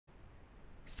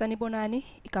Sanibonani,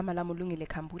 igama lami uLungile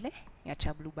Khambule.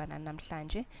 Ngiyajabula ukuba nani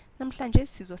namhlanje. Namhlanje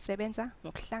sizosebenza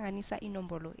ngokuhlanganisa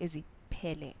inombolo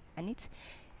eziphelele. Anithi?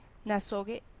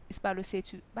 Naso-ke isibalo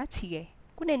sethu bathi-ke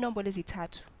kunenombolo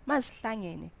ezithathu.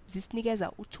 Mazihlangene zisinikeza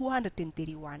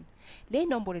u231. Le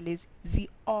inombolo lezi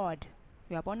zi-odd.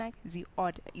 Uyabona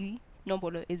zi-odd,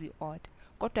 inombolo ezi-odd.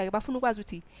 Kodwa-ke bafuna ukwazi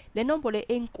ukuthi le nombolo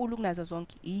enkulu kunazo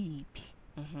zonke iyiphi.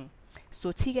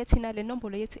 So thi-ke thina le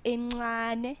nombolo yethu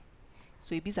encane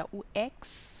soyibiza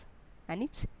u-x.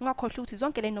 Anithi? Ungakhohlwa ukuthi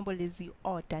zonke le nombolo lezi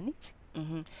odd. Anithi?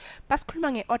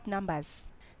 Basikhuluma nge-odd numbers.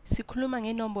 Sikhuluma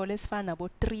ngenombolo ezifana nabo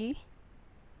 3,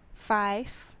 5,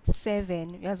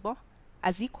 7. Uyazibo?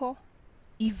 Azikho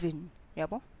even.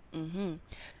 Uyabo?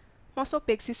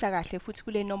 Masobhekisisa kahle futhi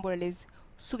kule nombolo lezi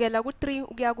sukela ku3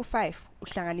 ukuya ku5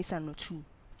 uhlanganisa no2.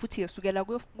 Futhi usukela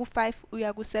ku5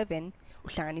 uya ku7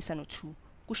 uhlanganisa no2.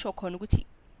 Kusho khona ukuthi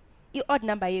i-odd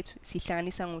number yethu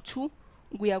sihlanganisa ngo2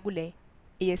 ukuya kule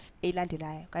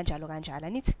elandelayo kanjalo kanjalo.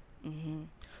 Anithi?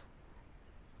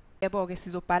 Yebo-ke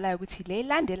sizobhala ukuthi le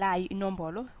elandelayo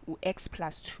inombolo u-x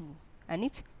plus 2.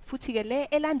 Anithi? Futhi-ke le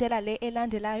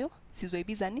elandelayo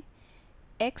sizoyibiza ni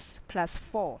x plus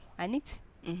 4. Anithi?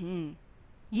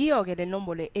 Yiyo-ke le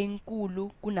nombolo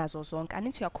enkulu kunazo zonke.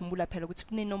 Anithi? Uyakhumbula phela ukuthi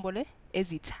kunenombolo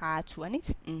ezithathu.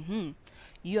 Anithi?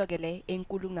 Yiyo-ke le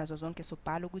enkulu kunazo zonke.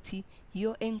 Sobhala ukuthi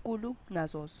yiyo enkulu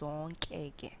kunazo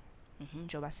zonke-ke.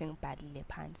 Njoba sengibhalile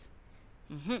phansi.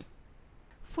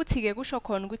 Futhi-ke kusho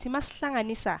khona ukuthi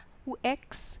masihlanganisa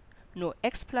u-x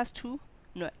no-x plus 2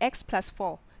 no-x plus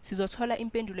 4 sizothola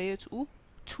impendulo yethu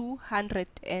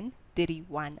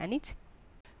u231. Anithi?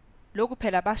 Lokhu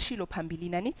phela bashilo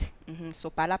phambilini. Anithi?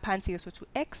 Sobhala phansi-ke sothi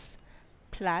x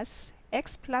plus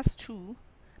 2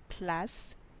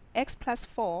 plus x plus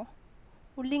 4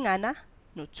 ulingana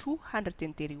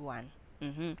no231.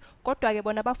 Kodwa-ke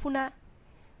bona bafuna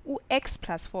u-x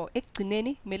plus 4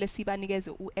 ekugcineni kumele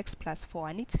sibanikeze u-x plus 4.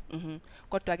 Anithi?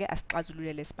 Kodwa-ke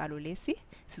asixazulule lesibalo lesi.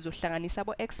 Sizohlanganisa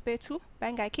abo-x bethu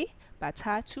bangaki?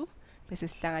 Bathathu. Bese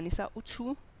sihlanganisa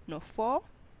u2 no4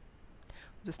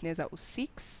 uzosinikeza u6.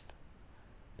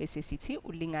 Bese sithi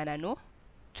ulingana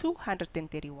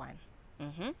no231.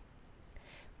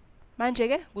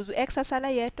 Manje-ke kuze u-x asala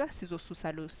yedwa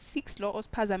sizosusa lo 6 lo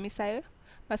osiphazamisayo.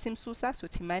 Basimsusa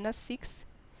sothi -6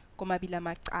 komabili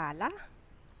amacala.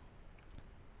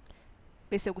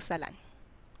 Bese kusalani?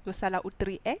 Kuyosala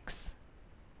u3x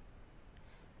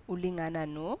ulingana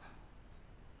no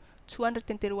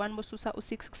 231 bosusa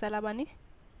u6 kusala bani?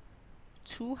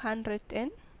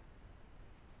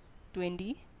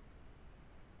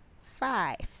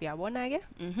 225. Yabona-ke?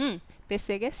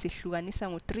 Bese-ke sihlukanisa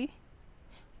ngo3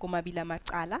 komabili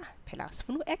amacala. Phela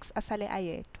sifuna u-x asale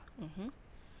ayedwa.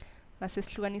 Mase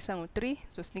sihlukanisa ngo3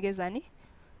 zosinikezani?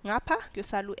 Ngapha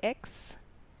kuyosala u-x.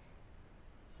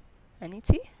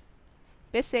 Anithi?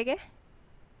 Bese-ke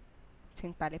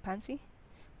sengibhale phansi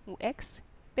u-x.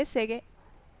 Bese-ke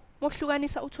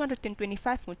mohlukanisa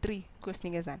u225 ngo3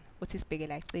 kuyosinikezana. Uthi sibheke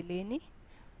la eceleni.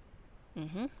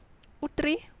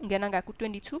 U3 ungena ngakho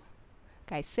u22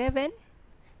 kayi7.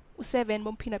 U7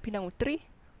 bomphinda ngo3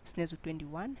 usineza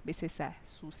u21 bese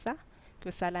sasusa.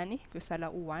 Kuyosalani? Kuyosala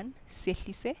u1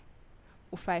 sehlise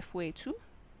u5 wethu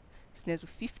sineza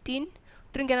u15.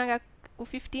 3 ngena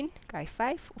ku15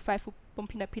 kayi5. U5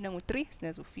 bomphinda ngo3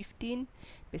 sineza u15.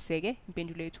 Bese-ke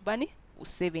impendulo yethu bani?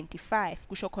 U75.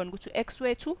 Kusho khona ukuthi u-x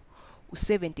wethu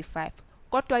u75.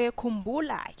 Kodwa-ke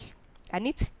khumbula-ke.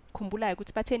 Anithi? Khumbula-ke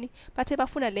ukuthi batheni? Bathe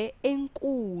bafuna le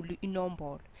enkulu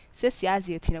inombolo.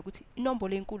 Sesiyazi thina ukuthi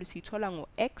inombolo enkulu siyithola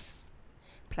ngo-x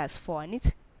plus 4.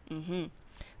 Anithi?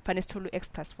 Fanele sithole u-x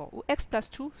plus 4. U-x plus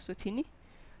 2 sothini?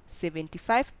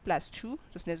 75 plus 2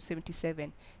 zosineza u77.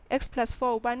 X plus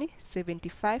 4 ubani?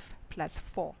 75 plus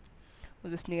 4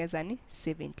 uzosinikezani?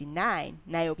 79.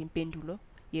 Nayo-ke impendulo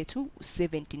yethu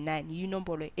u79.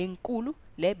 Inombolo enkulu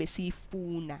le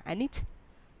besiyifuna. Anithi?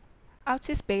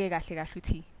 Awuthi sibheke kahle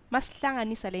ukuthi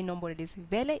masihlanganisa le inombolo lezi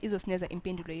vele izosineza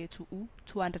impendulo yethu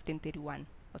u231.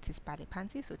 Uthi sibhale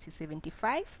phansi sothi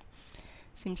 75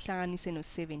 simhlanganise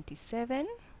no77.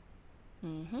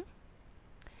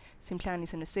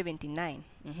 Simhlanganise no79.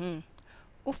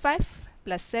 U5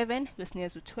 plus 7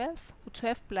 kuyosinikeza u12.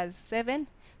 U12 plus 7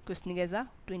 kuyosinikeza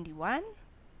 21.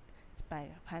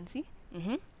 Sibhale phansi.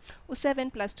 U7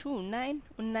 plus 2 u9.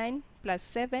 U9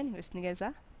 plus 7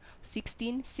 kuyosinikeza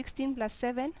 16. 16 plus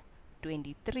 7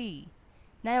 23.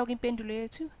 Nayo-ke impendulo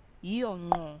yethu yiyo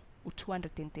ngqo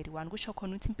u231. Kusho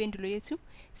khona ukuthi impendulo yethu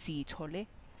siyithole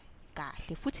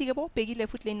kahle. Futhi-ke bobhekile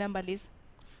futhi le number lezi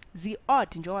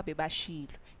zi-odd njengoba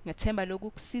bebashilo. Ngiyathemba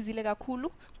lokhu kusizile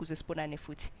kakhulu kuze sibonane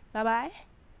futhi. Bye bye.